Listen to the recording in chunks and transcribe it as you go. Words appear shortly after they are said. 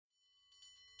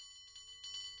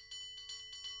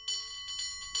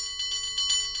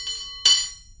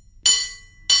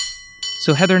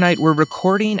So Heather Knight, we're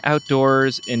recording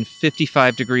outdoors in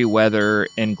 55-degree weather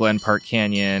in Glen Park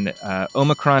Canyon.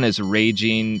 Omicron is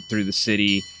raging through the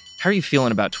city. How are you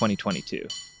feeling about 2022?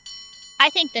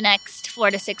 I think the next 4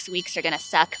 to 6 weeks are going to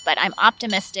suck, but I'm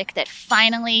optimistic that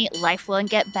finally life will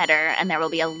get better and there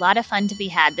will be a lot of fun to be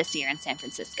had this year in San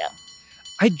Francisco.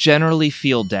 I generally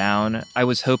feel down. I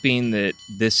was hoping that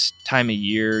this time of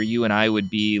year, you and I would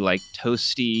be like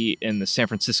toasty in the San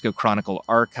Francisco Chronicle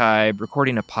archive,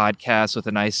 recording a podcast with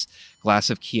a nice glass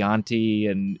of Chianti,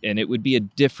 and it would be a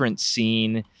different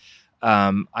scene.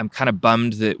 I'm kind of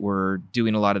bummed that we're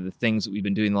doing a lot of the things that we've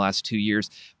been doing the last 2 years,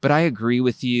 but I agree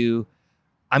with you.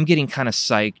 I'm getting kind of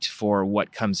psyched for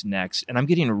what comes next, and I'm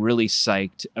getting really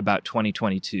psyched about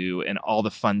 2022 and all the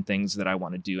fun things that I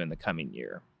want to do in the coming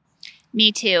year. Me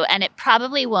too, and it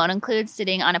probably won't include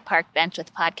sitting on a park bench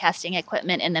with podcasting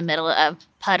equipment in the middle of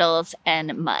puddles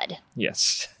and mud.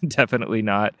 Yes, definitely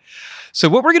not. So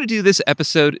what we're going to do this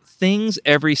episode, things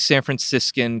every San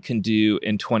Franciscan can do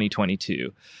in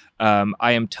 2022.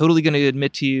 I am totally going to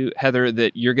admit to you, Heather,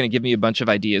 that you're going to give me a bunch of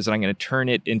ideas and I'm going to turn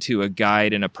it into a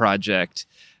guide and a project.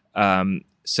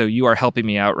 So you are helping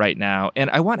me out right now. And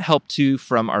I want help too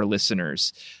from our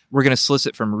listeners. We're going to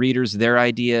solicit from readers their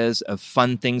ideas of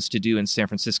fun things to do in San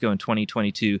Francisco in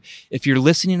 2022. If you're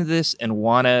listening to this and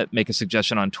want to make a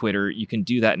suggestion on Twitter, you can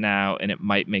do that now and it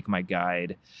might make my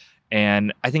guide.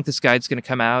 And I think this guide's going to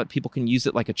come out. People can use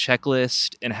it like a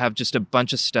checklist and have just a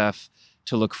bunch of stuff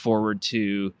to look forward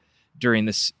to during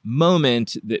this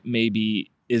moment that maybe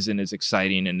isn't as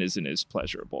exciting and isn't as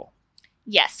pleasurable.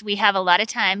 Yes, we have a lot of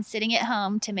time sitting at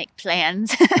home to make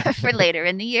plans for later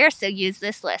in the year, so use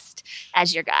this list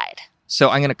as your guide.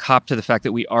 So I'm going to cop to the fact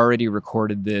that we already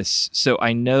recorded this. So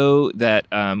I know that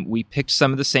we picked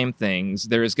some of the same things.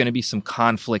 There is going to be some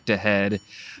conflict ahead.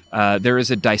 There is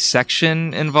a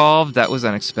dissection involved. That was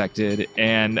unexpected.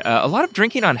 And a lot of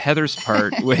drinking on Heather's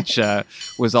part, which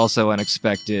was also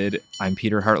unexpected. I'm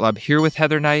Peter Hartlaub here with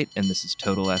Heather Knight, and this is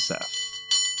Total SF.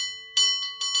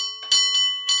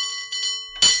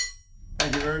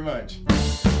 Thank you very much.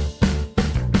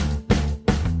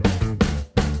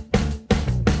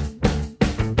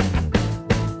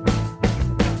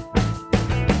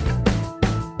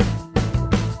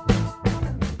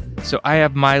 So I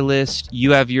have my list,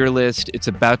 you have your list. It's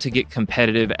about to get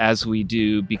competitive as we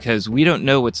do because we don't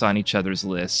know what's on each other's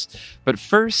lists. But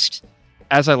first,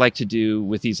 as I like to do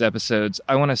with these episodes,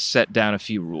 I want to set down a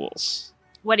few rules.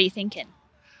 What are you thinking?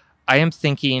 I am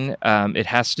thinking it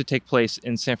has to take place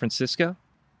in San Francisco.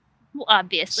 Well,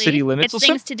 obviously. City limits. It's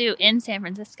things to do in San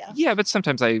Francisco. Yeah, but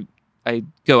sometimes I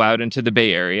go out into the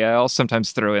Bay Area. I'll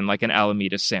sometimes throw in like an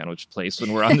Alameda sandwich place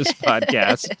when we're on this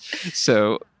podcast.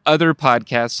 So other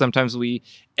podcasts, sometimes we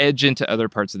edge into other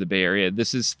parts of the Bay Area.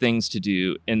 This is things to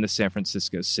do in the San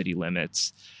Francisco city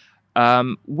limits.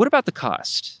 What about the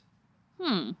cost?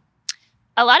 A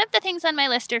lot of the things on my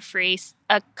list are free.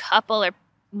 A couple are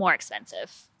more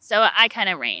expensive. So I kind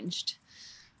of ranged.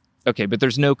 Okay, but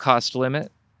there's no cost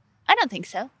limit? I don't think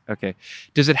so. Okay.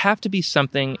 Does it have to be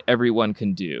something everyone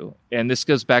can do? And this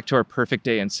goes back to our perfect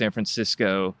day in San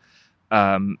Francisco.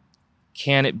 Can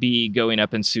it be going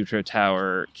up in Sutro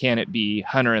Tower? Can it be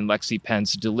Hunter and Lexi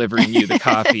Pence delivering you the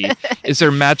coffee? Is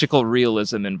there magical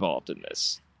realism involved in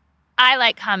this? I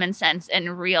like common sense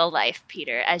and real life,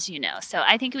 Peter, as you know. So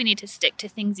I think we need to stick to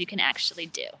things you can actually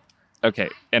do. Okay.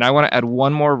 And I want to add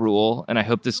one more rule, and I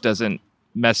hope this doesn't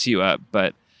mess you up,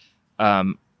 but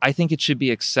I think it should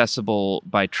be accessible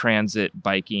by transit,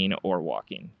 biking, or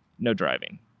walking. No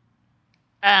driving.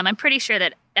 I'm pretty sure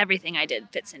that everything I did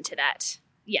fits into that.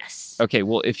 Yes. Okay,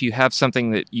 well, if you have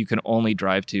something that you can only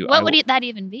drive to... What would that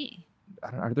even be?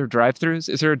 Are there drive-thrus?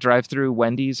 Is there a drive-thru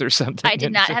Wendy's or something? I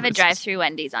did not have a drive-thru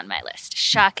Wendy's on my list,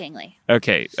 shockingly.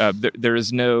 Okay, there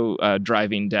is no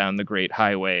driving down the Great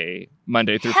Highway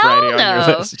Monday through Friday on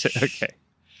your list. Okay.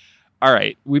 All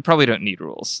right, we probably don't need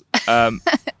rules.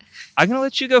 I'm going to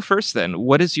let you go first then.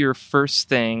 What is your first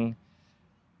thing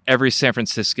every San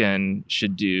Franciscan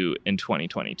should do in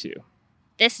 2022?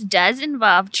 This does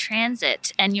involve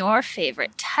transit and your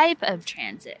favorite type of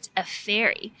transit, a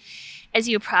ferry. As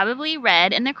you probably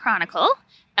read in the Chronicle,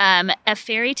 a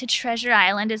ferry to Treasure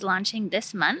Island is launching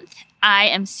this month. I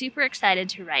am super excited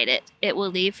to ride it. It will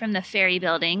leave from the ferry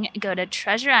building, go to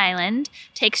Treasure Island,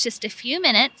 takes just a few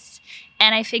minutes,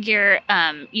 and I figure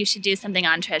you should do something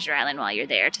on Treasure Island while you're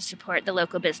there to support the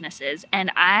local businesses.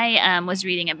 And I was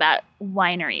reading about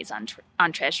wineries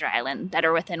on Treasure Island that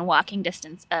are within walking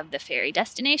distance of the ferry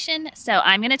destination. So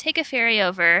I'm going to take a ferry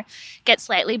over, get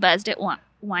slightly buzzed at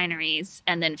wineries,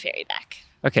 and then ferry back.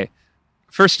 Okay.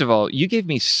 First of all, you gave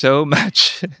me so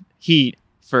much heat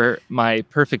for my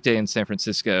perfect day in San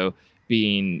Francisco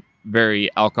being very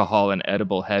alcohol and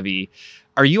edible heavy.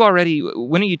 Are you already?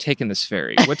 When are you taking this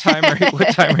ferry? What time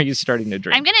are you starting to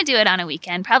drink? I'm going to do it on a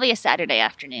weekend, probably a Saturday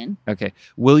afternoon. Okay.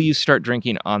 Will you start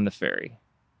drinking on the ferry?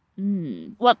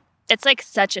 Well, it's like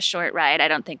such a short ride. I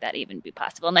don't think that'd even be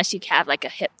possible unless you have like a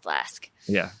hip flask.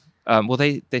 Yeah. Well,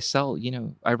 they sell,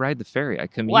 I ride the ferry. I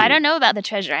commute. Well, I don't know about the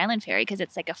Treasure Island ferry because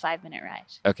it's like a 5-minute ride.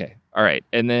 Okay. All right.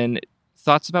 And then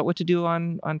thoughts about what to do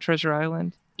on Treasure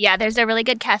Island? Yeah, there's a really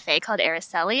good cafe called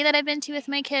Araceli that I've been to with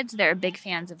my kids. They're big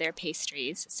fans of their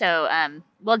pastries. So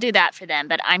we'll do that for them,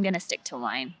 but I'm going to stick to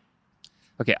wine.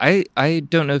 Okay. I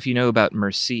don't know if you know about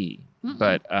Merci,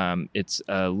 but it's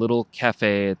a little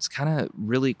cafe. It's kind of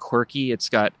really quirky. It's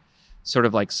got sort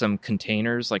of like some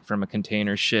containers, like from a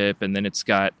container ship, and then it's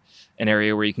got an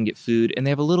area where you can get food. And they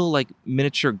have a little like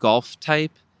miniature golf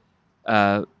type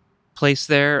place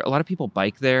there. A lot of people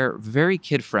bike there. Very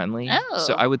kid friendly. Oh.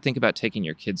 So I would think about taking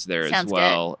your kids there Sounds as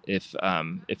well if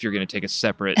you're going to take a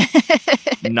separate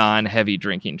non-heavy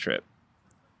drinking trip.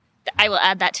 I will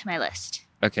add that to my list.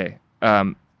 Okay.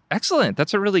 Excellent.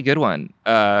 That's a really good one.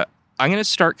 I'm going to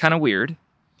start kind of weird.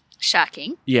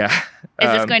 Shocking. Yeah.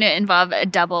 Is this going to involve a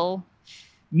double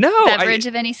beverage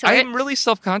of any sort? I am really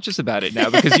self-conscious about it now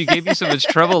because you gave me so much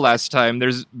trouble last time.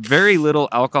 There's very little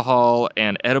alcohol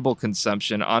and edible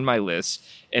consumption on my list.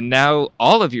 And now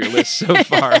all of your lists so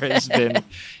far it's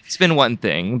been one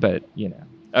thing, but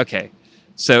Okay.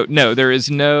 So no, there is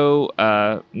no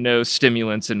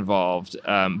stimulants involved.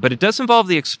 But it does involve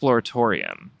the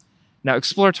Exploratorium. Now,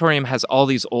 Exploratorium has all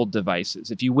these old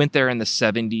devices. If you went there in the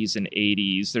 70s and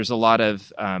 80s, there's a lot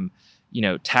of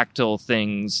tactile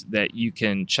things that you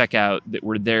can check out that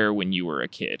were there when you were a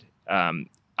kid.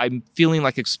 I'm feeling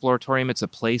like Exploratorium, it's a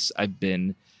place I've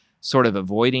been sort of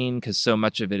avoiding because so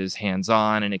much of it is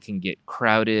hands-on and it can get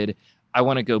crowded. I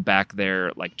want to go back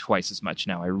there like twice as much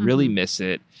now. I really miss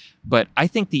it. But I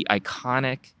think the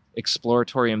iconic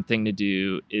Exploratorium thing to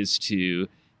do is to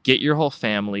get your whole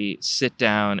family, sit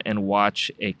down, and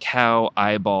watch a cow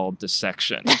eyeball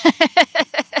dissection.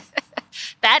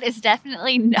 That is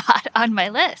definitely not on my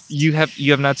list. You have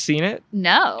not seen it?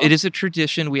 No. It is a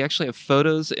tradition. We actually have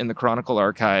photos in the Chronicle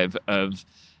archive of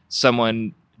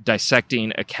someone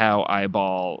dissecting a cow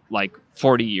eyeball like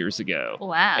 40 years ago.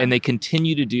 Wow. And they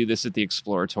continue to do this at the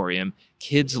Exploratorium.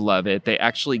 Kids love it. They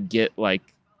actually get like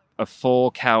a full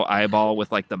cow eyeball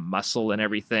with like the muscle and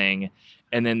everything.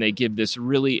 And then they give this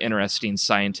really interesting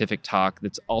scientific talk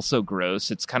that's also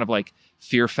gross. It's kind of like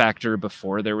Fear Factor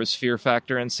before there was Fear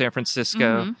Factor in San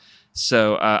Francisco.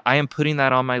 So I am putting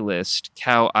that on my list,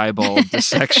 cow eyeball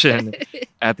dissection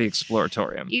at the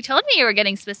Exploratorium. You told me you were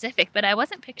getting specific, but I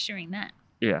wasn't picturing that.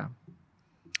 Yeah.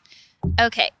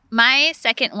 Okay. My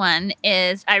second one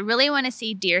is I really want to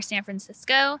see Dear San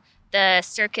Francisco, the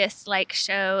circus-like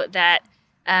show that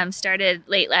started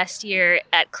late last year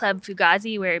at Club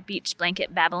Fugazi, where Beach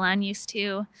Blanket Babylon used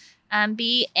to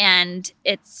be. And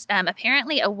it's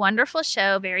apparently a wonderful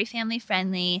show, very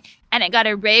family-friendly. And it got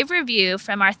a rave review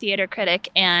from our theater critic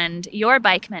and your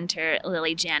bike mentor,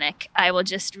 Lily Janik. I will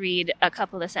just read a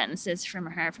couple of sentences from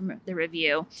her from the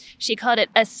review. She called it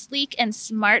a sleek and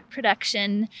smart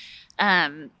production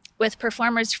with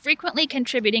performers frequently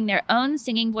contributing their own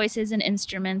singing voices and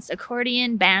instruments,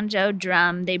 accordion, banjo,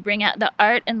 drum. They bring out the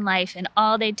art and life in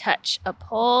all they touch. A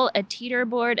pole, a teeter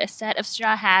board, a set of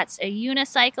straw hats, a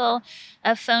unicycle,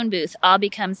 a phone booth, all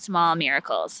become small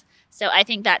miracles. So I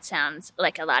think that sounds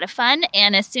like a lot of fun.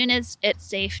 And as soon as it's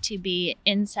safe to be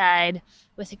inside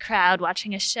with a crowd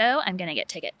watching a show, I'm going to get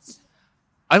tickets.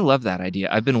 I love that idea.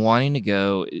 I've been wanting to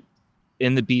go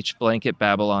in the Beach Blanket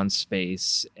Babylon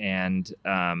space and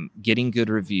getting good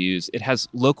reviews. It has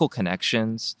local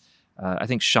connections. I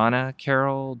think Shauna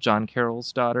Carroll, John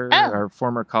Carroll's daughter, our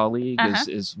former colleague,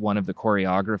 is one of the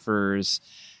choreographers.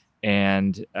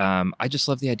 And I just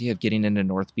love the idea of getting into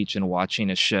North Beach and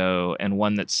watching a show, and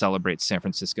one that celebrates San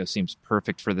Francisco seems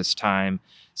perfect for this time.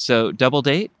 So double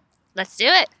date? Let's do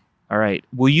it. All right.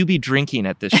 Will you be drinking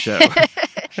at this show?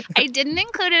 I didn't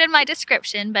include it in my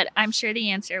description, but I'm sure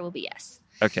the answer will be yes.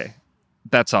 Okay.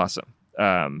 That's awesome.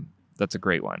 That's a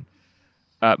great one.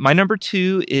 My number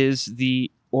 2 is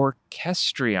the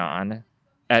Orchestrion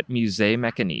at Musée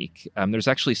Mécanique. There's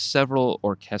actually several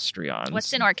orchestrions.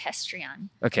 What's an orchestrion?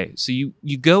 Okay, so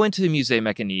you go into the Musée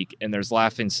Mécanique and there's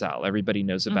Laughing Sal. Everybody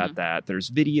knows about that. There's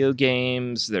video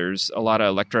games. There's a lot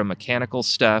of electromechanical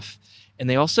stuff. And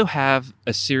they also have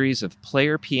a series of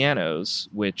player pianos,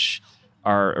 which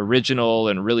are original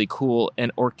and really cool,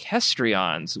 and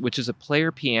orchestrions, which is a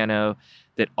player piano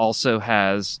that also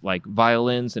has like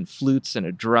violins and flutes and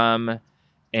a drum.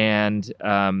 And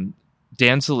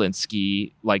Dan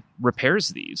Zielinski like repairs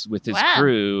these with his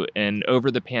crew, and over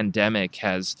the pandemic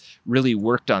has really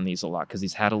worked on these a lot because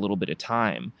he's had a little bit of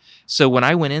time. So when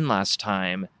I went in last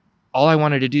time, all I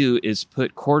wanted to do is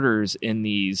put quarters in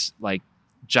these like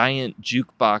giant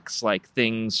jukebox like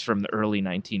things from the early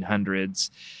 1900s.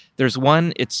 There's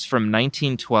one, it's from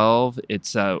 1912.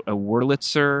 It's a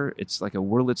Wurlitzer. It's like a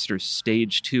Wurlitzer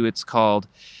Stage 2, it's called.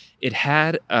 It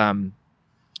had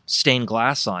stained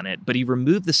glass on it, but he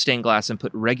removed the stained glass and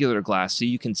put regular glass so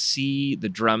you can see the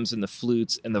drums and the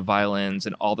flutes and the violins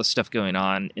and all the stuff going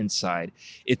on inside.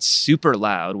 It's super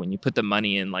loud. When you put the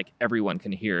money in, like everyone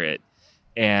can hear it.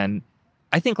 And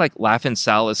I think like Laugh-In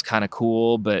Sal is kind of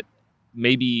cool, but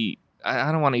maybe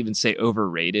I don't want to even say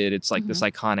overrated. It's like this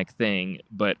iconic thing,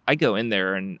 but I go in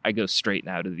there and I go straight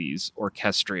now to these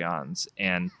orchestrions,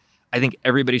 and I think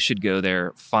everybody should go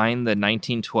there, find the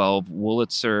 1912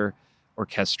 Wurlitzer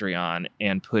orchestrion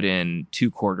and put in 2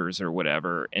 quarters or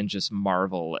whatever, and just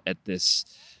marvel at this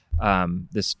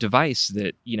this device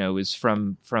that, you know, is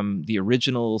from the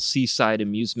original Seaside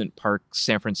Amusement Park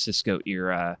San Francisco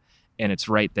era, and it's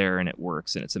right there and it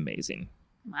works and it's amazing.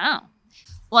 Wow.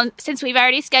 Well, since we've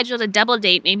already scheduled a double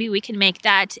date, maybe we can make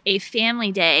that a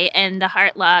family day, and the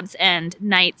Hartlobs and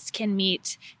Knights can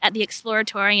meet at the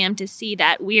Exploratorium to see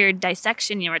that weird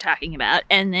dissection you were talking about,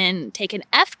 and then take an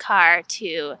F car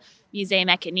to Musée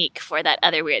Mécanique for that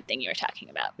other weird thing you were talking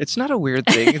about. It's not a weird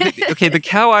thing. Okay, the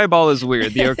cow eyeball is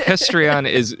weird. The orchestrion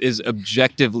is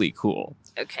objectively cool.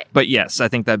 Okay. But yes, I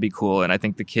think that'd be cool, and I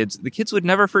think the kids would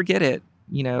never forget it.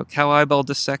 You know, cow eyeball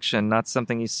dissection, not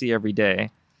something you see every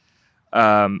day.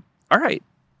 All right.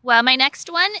 Well, my next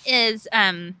one is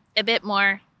a bit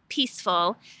more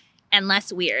peaceful and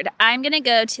less weird. I'm going to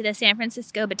go to the San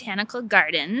Francisco Botanical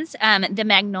Gardens. The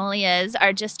magnolias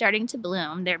are just starting to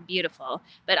bloom. They're beautiful.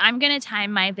 But I'm going to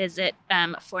time my visit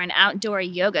for an outdoor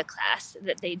yoga class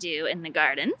that they do in the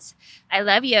gardens. I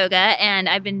love yoga, and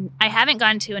I haven't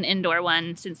gone to an indoor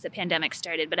one since the pandemic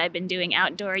started, but I've been doing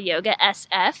outdoor yoga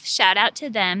SF. Shout out to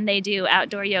them. They do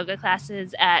outdoor yoga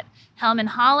classes at Hellman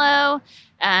Hollow,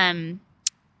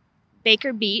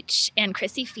 Baker Beach, and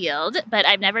Crissy Field, but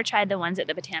I've never tried the ones at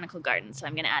the Botanical Gardens, so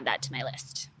I'm going to add that to my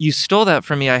list. You stole that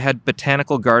from me. I had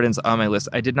Botanical Gardens on my list.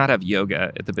 I did not have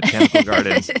yoga at the Botanical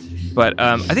Gardens, but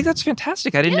I think that's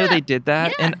fantastic. I didn't know they did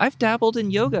that, and I've dabbled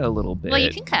in yoga a little bit. Well,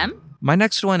 you can come. My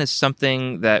next one is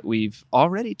something that we've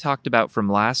already talked about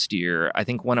from last year. I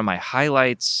think one of my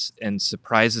highlights and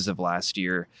surprises of last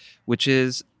year, which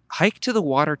is hike to the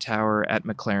water tower at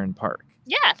McLaren Park.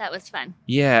 Yeah, that was fun.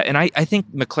 Yeah, and I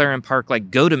think McLaren Park,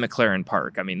 like, go to McLaren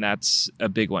Park. I mean, that's a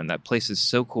big one. That place is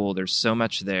so cool. There's so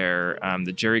much there.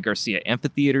 The Jerry Garcia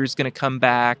Amphitheater is going to come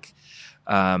back.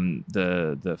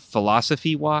 The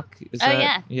Philosophy Walk.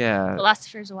 Yeah.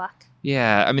 Philosopher's Walk.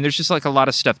 Yeah, I mean, there's just like a lot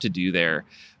of stuff to do there.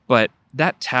 But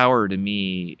that tower to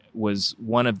me was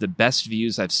one of the best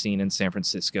views I've seen in San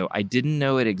Francisco. I didn't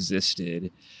know it existed.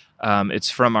 It's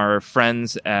from our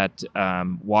friends at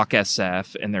Walk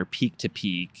SF and their Peak to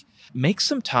Peak. Make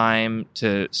some time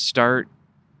to start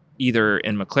either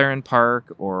in McLaren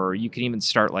Park, or you can even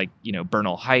start like, you know,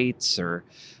 Bernal Heights or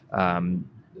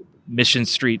Mission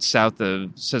Street south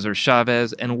of Cesar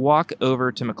Chavez, and walk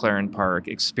over to McLaren Park,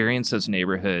 experience those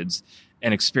neighborhoods,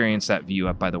 and experience that view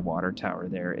up by the water tower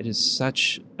there. It is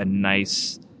such a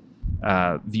nice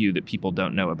view that people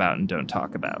don't know about and don't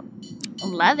talk about.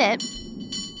 Love it.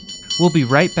 We'll be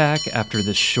right back after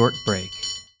this short break.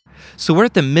 So we're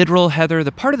at the mid-roll, Heather,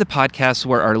 the part of the podcast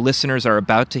where our listeners are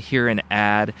about to hear an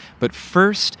ad. But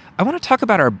first, I want to talk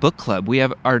about our book club. We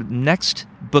have our next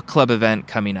book club event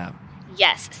coming up.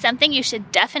 Yes, something you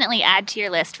should definitely add to your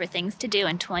list for things to do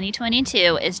in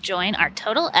 2022 is join our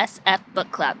Total SF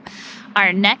Book Club.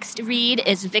 Our next read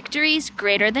is Victories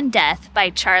Greater Than Death by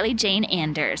Charlie Jane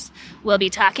Anders. We'll be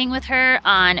talking with her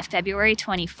on February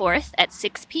 24th at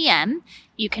 6 p.m.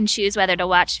 You can choose whether to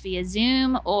watch via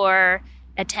Zoom or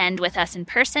attend with us in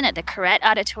person at the Corrette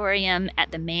Auditorium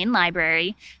at the main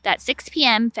library. That's 6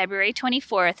 p.m. February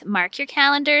 24th. Mark your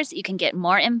calendars. You can get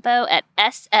more info at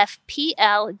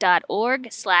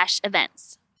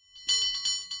sfpl.org/events.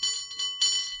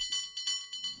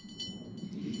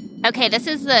 Okay, this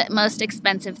is the most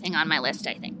expensive thing on my list,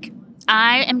 I think.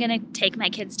 I am going to take my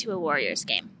kids to a Warriors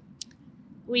game.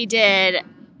 We did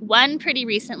one pretty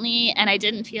recently, and I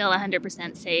didn't feel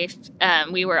 100% safe.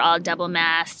 We were all double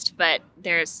masked, but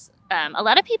there's a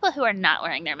lot of people who are not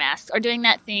wearing their masks or doing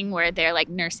that thing where they're like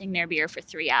nursing their beer for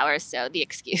 3 hours. So the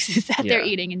excuse is that they're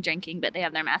eating and drinking, but they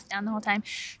have their mask down the whole time.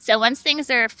 So once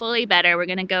things are fully better, we're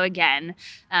going to go again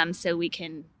so we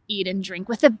can eat and drink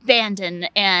with abandon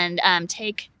and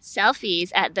take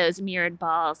selfies at those mirrored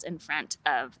balls in front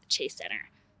of Chase Center.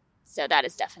 So that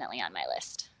is definitely on my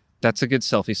list. That's a good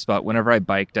selfie spot. Whenever I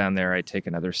bike down there, I take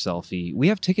another selfie. We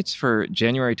have tickets for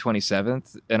January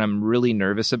 27th, and I'm really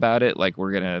nervous about it. Like,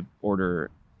 we're going to order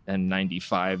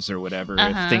N95s or whatever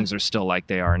if things are still like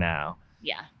they are now.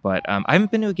 Yeah. But I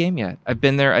haven't been to a game yet. I've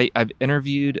been there. I've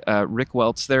interviewed Rick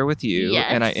Welts there with you,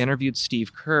 and I interviewed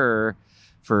Steve Kerr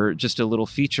for just a little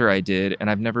feature I did, and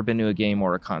I've never been to a game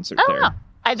or a concert there.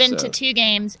 I've been to 2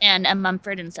 games and a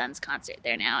Mumford & Sons concert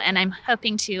there now, and I'm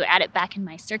hoping to add it back in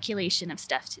my circulation of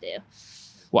stuff to do.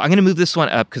 Well, I'm going to move this one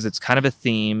up because it's kind of a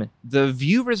theme. The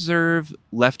View Reserve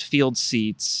left field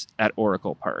seats at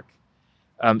Oracle Park.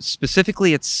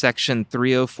 Specifically, it's section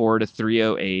 304 to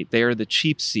 308. They are the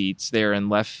cheap seats. They're in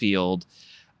left field.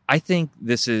 I think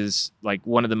this is like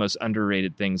one of the most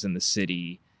underrated things in the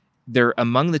city. They're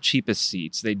among the cheapest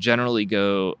seats. They generally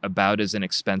go about as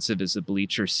inexpensive as the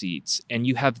bleacher seats. And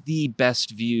you have the best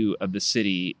view of the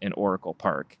city in Oracle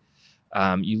Park.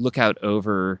 You look out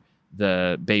over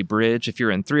the Bay Bridge. If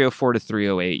you're in 304 to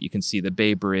 308, you can see the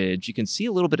Bay Bridge. You can see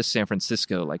a little bit of San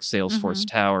Francisco, like Salesforce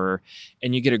Tower.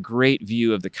 And you get a great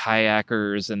view of the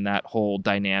kayakers and that whole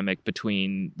dynamic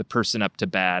between the person up to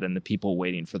bat and the people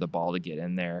waiting for the ball to get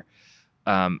in there.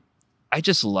 I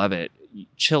just love it.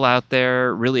 Chill out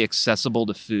there, really accessible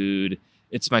to food.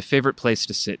 It's my favorite place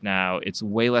to sit now. It's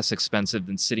way less expensive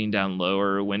than sitting down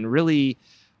lower when really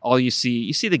all you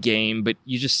see the game, but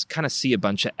you just kind of see a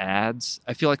bunch of ads.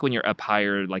 I feel like when you're up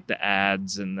higher, like the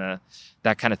ads and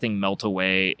that kind of thing melt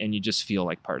away and you just feel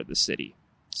like part of the city.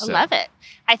 So. I love it.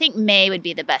 I think May would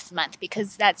be the best month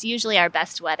because that's usually our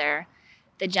best weather.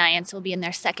 The Giants will be in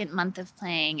their 2nd month of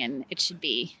playing and it should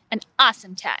be an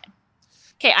awesome time.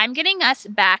 Okay, I'm getting us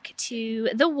back to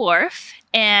the wharf,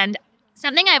 and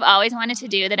something I've always wanted to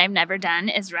do that I've never done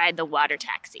is ride the water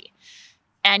taxi.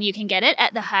 And you can get it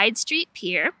at the Hyde Street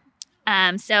Pier.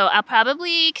 So I'll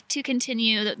probably, to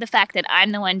continue the fact that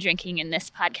I'm the one drinking in this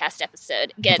podcast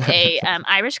episode, get a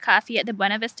Irish coffee at the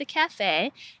Buena Vista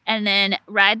Cafe and then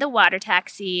ride the water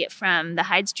taxi from the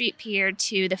Hyde Street Pier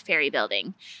to the ferry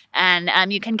building.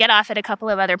 And you can get off at a couple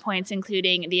of other points,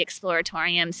 including the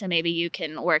Exploratorium. So maybe you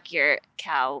can work your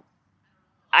cow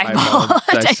eyeball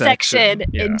dissection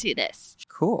into this.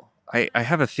 Cool. I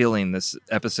have a feeling this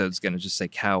episode's going to just say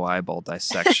cow eyeball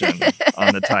dissection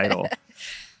on the title.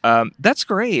 That's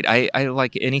great. I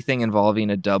like anything involving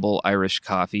a double Irish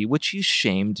coffee, which you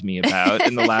shamed me about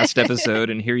in the last episode,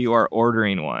 and here you are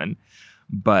ordering one.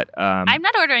 But I'm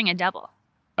not ordering a double.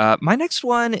 My next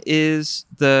one is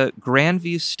the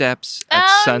Grandview Steps at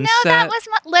Sunset. Oh, no, that was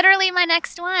literally my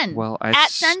next one. Well,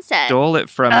 Sunset. Stole it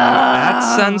from you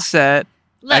at Sunset.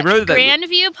 Look, I wrote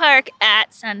Grandview Park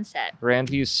at Sunset.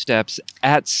 Grandview Steps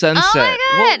at Sunset.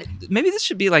 Oh, my God. Well, maybe this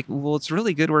should be like, well, it's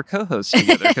really good we're co-hosts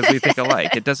together because we think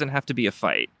alike. It doesn't have to be a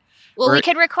fight. Well, we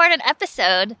could record an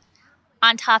episode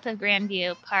on top of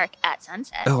Grandview Park at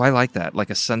Sunset. Oh, I like that.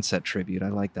 Like a sunset tribute. I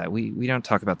like that. We don't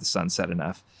talk about the sunset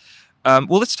enough.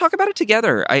 Well, let's talk about it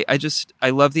together. I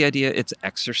love the idea. It's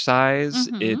exercise.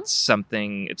 It's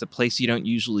a place you don't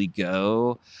usually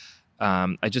go.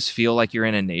 I just feel like you're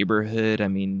in a neighborhood. I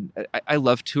mean, I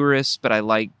love tourists, but I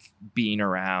like being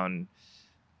around,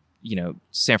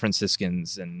 San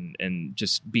Franciscans and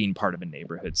just being part of a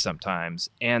neighborhood sometimes.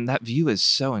 And that view is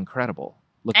so incredible.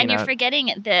 And you're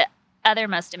forgetting the other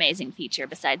most amazing feature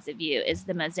besides the view is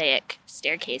the mosaic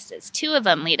staircases. 2 of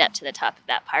them lead up to the top of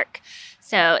that park.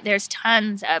 So there's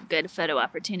tons of good photo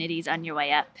opportunities on your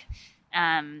way up.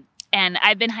 And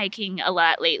I've been hiking a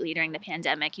lot lately during the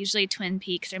pandemic, usually Twin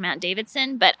Peaks or Mount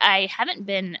Davidson, but I haven't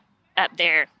been up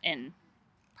there in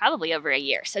probably over a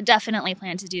year. So definitely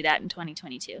plan to do that in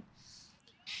 2022.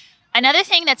 Another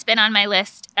thing that's been on my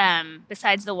list,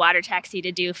 besides the water taxi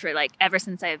to do for ever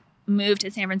since I've moved to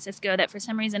San Francisco that for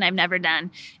some reason I've never done,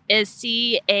 is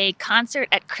see a concert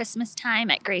at Christmas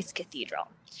time at Grace Cathedral.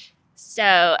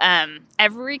 So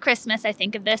every Christmas I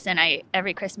think of this, and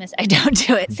every Christmas I don't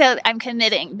do it. So I'm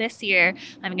committing this year.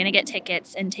 I'm going to get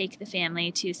tickets and take the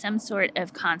family to some sort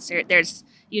of concert. There's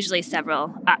usually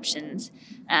several options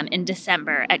in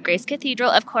December at Grace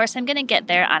Cathedral. Of course, I'm going to get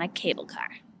there on a cable car.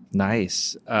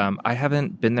 Nice. I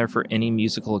haven't been there for any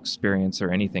musical experience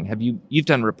or anything. You've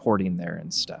done reporting there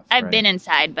and stuff? I've been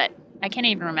inside, but I can't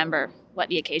even remember what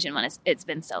the occasion was. It's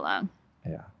been so long.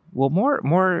 Yeah. Well,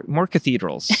 more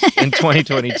cathedrals in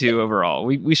 2022 overall.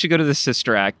 We should go to the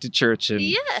Sister Act church and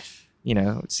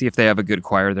see if they have a good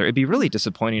choir there. It'd be really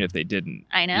disappointing if they didn't.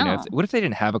 I know. What if they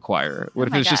didn't have a choir? What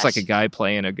if it was just like a guy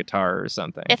playing a guitar or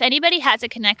something? If anybody has a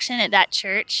connection at that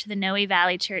church, the Noe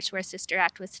Valley Church where Sister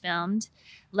Act was filmed,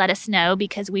 let us know,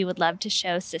 because we would love to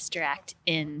show Sister Act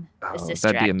in the Sister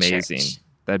Act that'd be amazing. Church.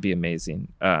 That'd be amazing.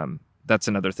 That's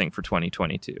another thing for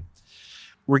 2022.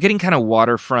 We're getting kind of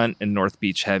waterfront and North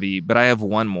Beach heavy, but I have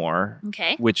one more,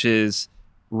 Okay. which is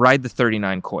ride the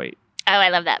 39 Coit. Oh, I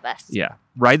love that bus. Yeah.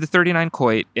 Ride the 39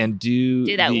 Coit and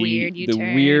do that the weird U-turn.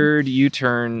 The weird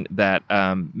U-turn that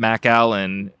Mac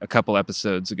Allen a couple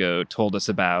episodes ago told us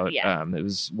about. Yeah. It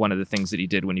was one of the things that he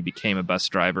did when he became a bus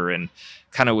driver, and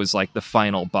kind of was like the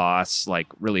final boss, like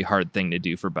really hard thing to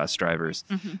do for bus drivers.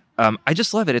 Mm-hmm. I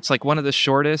just love it. It's like one of the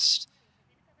shortest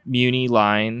Muni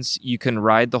lines. You can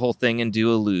ride the whole thing and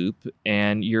do a loop,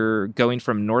 and you're going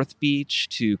from North Beach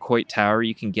to Coit Tower.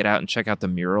 You can get out and check out the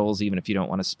murals, even if you don't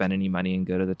want to spend any money and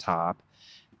go to the top.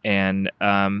 And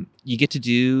you get to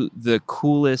do the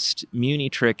coolest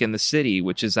Muni trick in the city,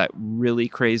 which is that really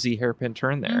crazy hairpin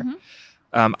turn there.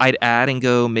 Mm-hmm. I'd add and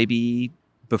go maybe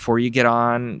before you get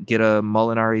on, get a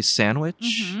Molinari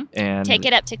sandwich and Take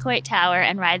it up to Coit Tower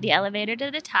and ride the elevator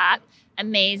to the top.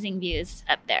 Amazing views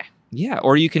up there. Yeah,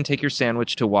 or you can take your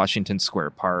sandwich to Washington Square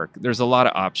Park. There's a lot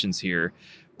of options here.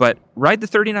 But ride the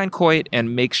 39 Coit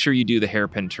and make sure you do the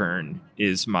hairpin turn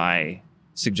is my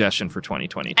suggestion for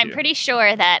 2022. I'm pretty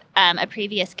sure that a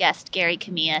previous guest, Gary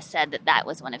Camilla, said that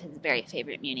was one of his very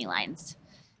favorite Muni lines.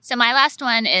 So my last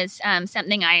one is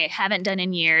something I haven't done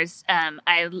in years.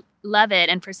 I love it,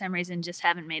 and for some reason just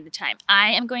haven't made the time.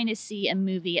 I am going to see a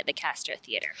movie at the Castro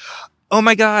Theater. Oh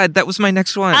my God, that was my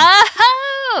next one.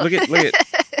 Oh! Look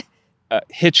at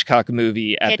Hitchcock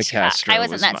movie at the Castro. I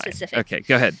wasn't was that mine. specific. Okay,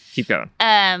 go ahead. Keep going.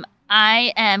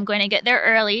 I am going to get there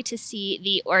early to see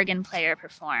the organ player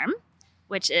perform,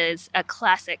 which is a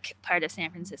classic part of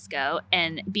San Francisco.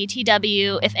 And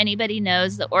BTW, if anybody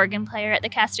knows the organ player at the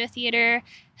Castro Theater,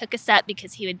 hook us up,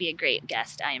 because he would be a great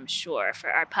guest, I am sure, for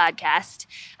our podcast.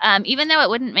 Even though it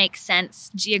wouldn't make sense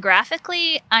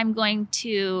geographically, I'm going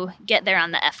to get there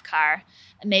on the F-car.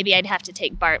 Maybe I'd have to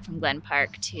take Bart from Glen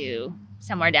Park to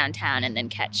somewhere downtown and then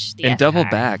catch the and F-car. double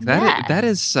back. Yeah. That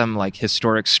is some like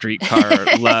historic streetcar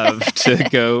love to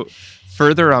go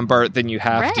further on Bart than you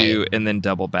have to, and then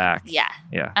double back. Yeah.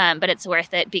 But it's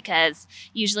worth it, because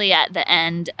usually at the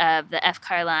end of the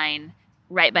F-car line,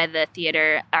 right by the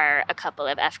theater, are a couple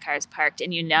of F-cars parked.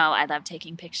 And I love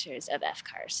taking pictures of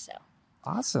F-cars. So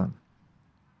Awesome.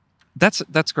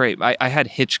 That's great. I had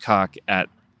Hitchcock at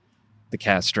the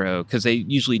Castro because they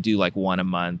usually do like one a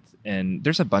month. And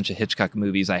there's a bunch of Hitchcock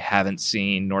movies I haven't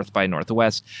seen. North by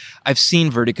Northwest. I've seen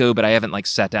Vertigo, but I haven't like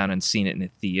sat down and seen it in a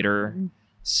theater.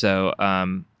 So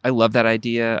I love that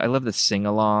idea. I love the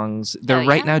sing-alongs. They're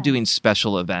right now doing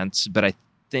special events, but I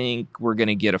think we're going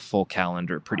to get a full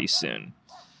calendar pretty soon.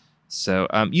 So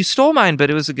you stole mine, but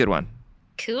it was a good one.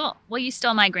 Cool. Well, you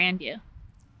stole my Grandview.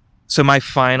 So my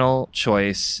final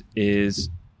choice is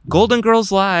Golden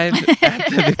Girls Live at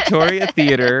the Victoria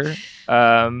Theater,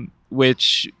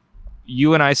 which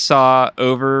you and I saw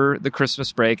over the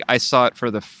Christmas break. I saw it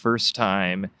for the first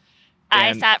time.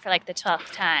 I saw it for like the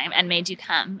 12th time and made you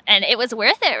come. And it was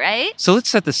worth it, right? So let's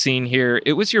set the scene here.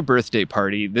 It was your birthday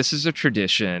party. This is a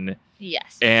tradition.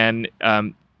 Yes. And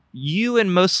you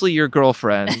and mostly your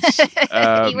girlfriends.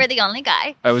 You were the only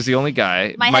guy. I was the only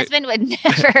guy. My husband would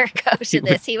never go to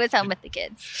this. He was home with the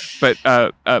kids. But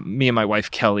me and my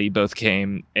wife, Kelly, both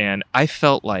came. And I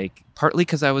felt like, partly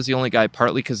because I was the only guy,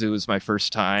 partly because it was my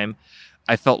first time,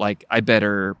 I felt like I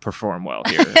better perform well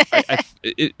here.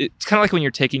 It's kind of like when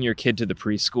you're taking your kid to the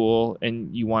preschool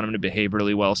and you want them to behave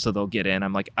really well so they'll get in.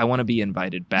 I'm like, I want to be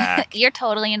invited back. You're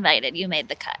totally invited. You made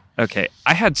the cut. Okay.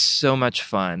 I had so much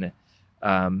fun.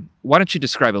 Why don't you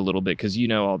describe a little bit, because you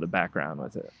know all the background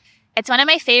with it. It's one of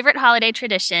my favorite holiday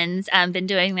traditions. I've been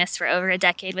doing this for over a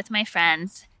decade with my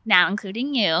friends, now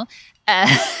including you.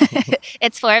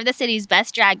 It's 4 of the city's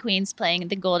best drag queens playing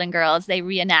the Golden Girls. They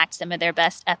reenact some of their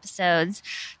best episodes.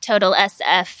 Total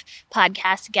SF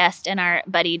podcast guest and our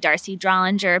buddy Darcy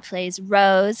Drollinger plays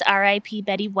Rose, R.I.P.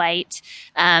 Betty White.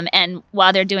 And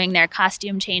while they're doing their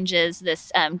costume changes, this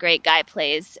great guy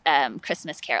plays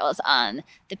Christmas carols on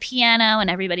the piano, and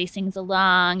everybody sings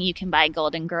along. You can buy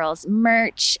Golden Girls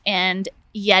merch and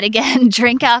yet again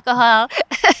drink alcohol.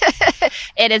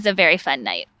 It is a very fun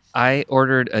night. I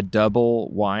ordered a double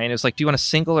wine. It was like, do you want a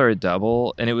single or a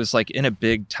double? And it was like in a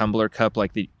big tumbler cup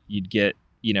like you'd get,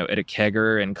 at a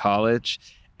kegger in college.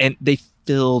 And they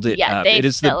filled it up. It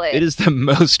is the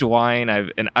most wine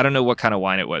and I don't know what kind of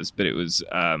wine it was, but it was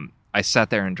I sat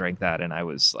there and drank that and I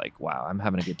was like, wow, I'm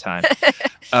having a good time.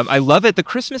 I love it. The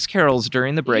Christmas carols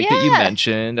during the break that you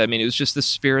mentioned. I mean, it was just the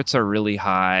spirits are really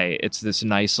high. It's this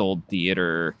nice old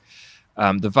theater.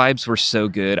 The vibes were so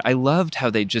good. I loved how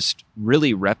they just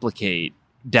really replicate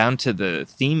down to the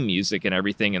theme music and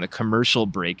everything and the commercial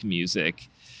break music,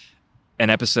 an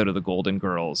episode of The Golden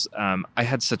Girls. I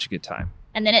had such a good time.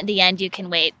 And then at the end, you can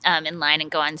wait in line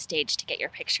and go on stage to get your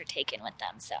picture taken with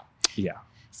them. So yeah,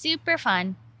 super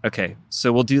fun. Okay,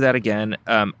 so we'll do that again.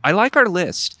 I like our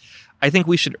list. I think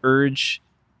we should urge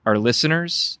our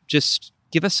listeners, just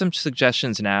give us some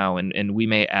suggestions now, and we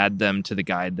may add them to the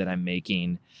guide that I'm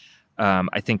making.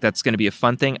 I think that's going to be a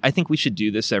fun thing. I think we should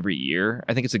do this every year.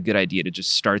 I think it's a good idea to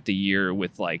just start the year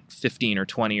with like 15 or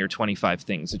 20 or 25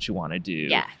 things that you want to do.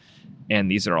 Yeah. And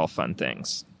these are all fun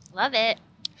things. Love it.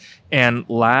 And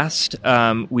last,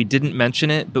 we didn't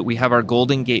mention it, but we have our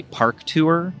Golden Gate Park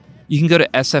tour. You can go to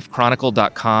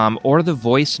sfchronicle.com or the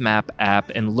Voice Map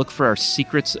app and look for our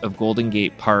Secrets of Golden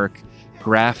Gate Park,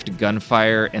 Graft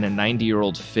Gunfire, and a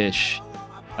 90-year-old fish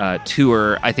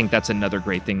tour. I think that's another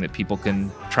great thing that people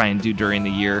can try and do during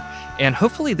the year. And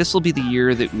hopefully this will be the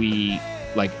year that we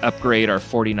upgrade our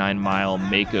 49-mile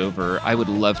makeover. I would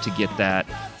love to get that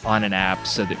on an app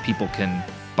so that people can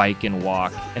bike and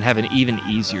walk and have an even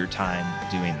easier time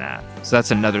doing that. So that's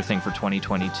another thing for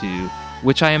 2022,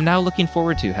 which I am now looking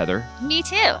forward to, Heather. Me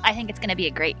too. I think it's going to be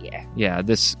a great year. Yeah,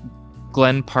 this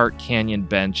Glen Park Canyon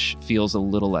bench feels a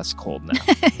little less cold now.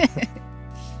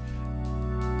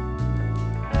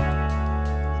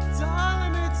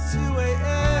 Darling, it's 2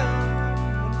 a.m.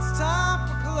 and it's time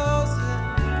for closing.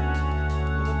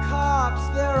 The cops,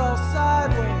 they're all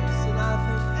sideways, and I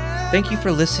think Thank you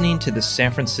for listening to the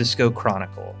San Francisco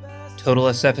Chronicle. Total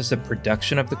SF is a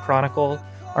production of the Chronicle.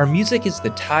 Our music is The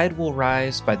Tide Will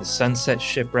Rise by the Sunset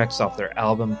Shipwrecks off their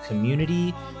album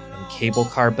Community, and Cable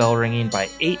Car Bell Ringing by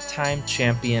 8-time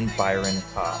champion Byron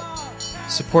Cobb.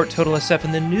 Support Total SF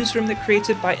in the newsroom that creates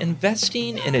it by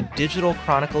investing in a digital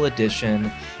Chronicle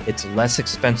edition. It's less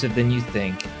expensive than you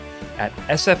think at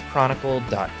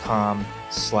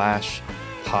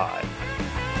sfchronicle.com/pod.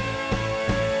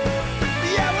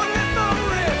 yeah, we're in the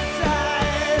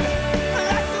riptide.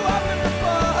 Like so often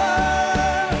before,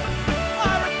 I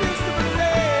refuse to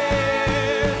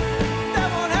believe that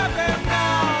won't happen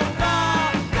now.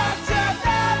 Don't you know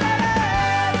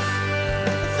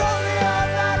it's only a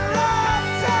matter of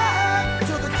time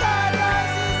till the tide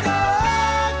rises again.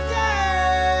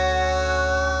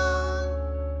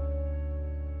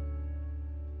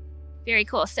 Very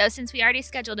cool. So since we already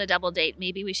scheduled a double date,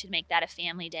 maybe we should make that a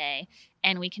family day,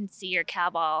 and we can see your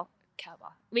cowball.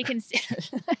 We can see.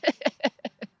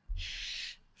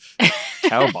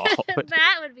 Cowball.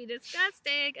 That would be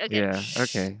disgusting. Okay. Yeah,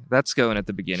 okay. That's going at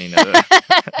the beginning of the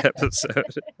episode.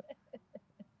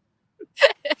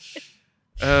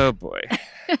 Oh, boy.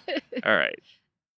 All right.